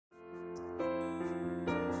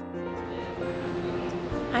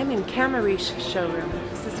I'm in Camariche showroom.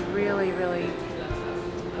 This is really, really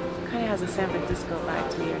kind of has a San Francisco vibe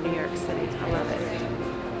to me, or New York City. I love it.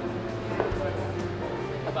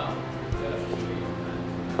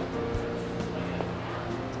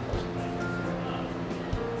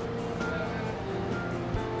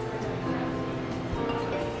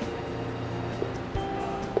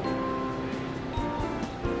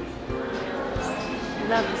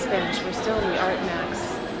 Love the Spanish. We're still in the Art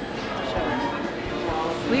Max showroom.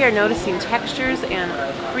 We are noticing textures and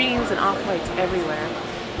creams and off-whites everywhere.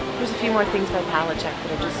 There's a few more things by Palatec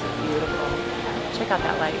that are just beautiful. Check out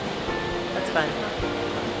that light. That's fun.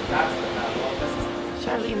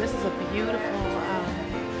 Charlene, this is a beautiful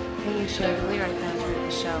hanging chandelier I found here at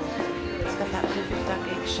the show. It's got that perfect duck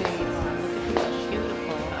egg shade on. Look at these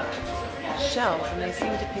beautiful shells, and they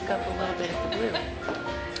seem to pick up a little bit of the blue.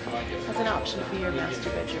 As an option for your master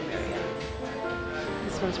bedroom area.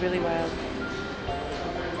 This one's really wild.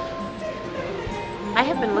 I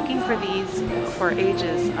have been looking for these for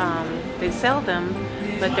ages. They sell them,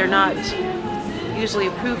 but they're not usually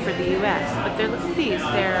approved for the US. But look at these.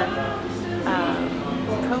 They're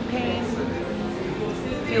propane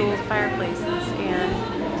fueled fireplaces, and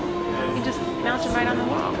you can just mount them right on the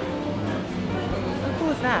wall. How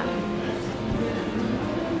cool is that?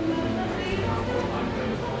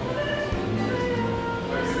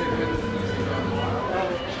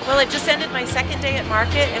 Well, it just ended my second day at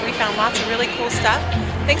market, and we found lots of really cool stuff.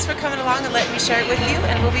 Thanks for coming along and letting me share it with you,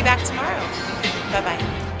 and we'll be back tomorrow.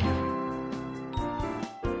 Bye-bye.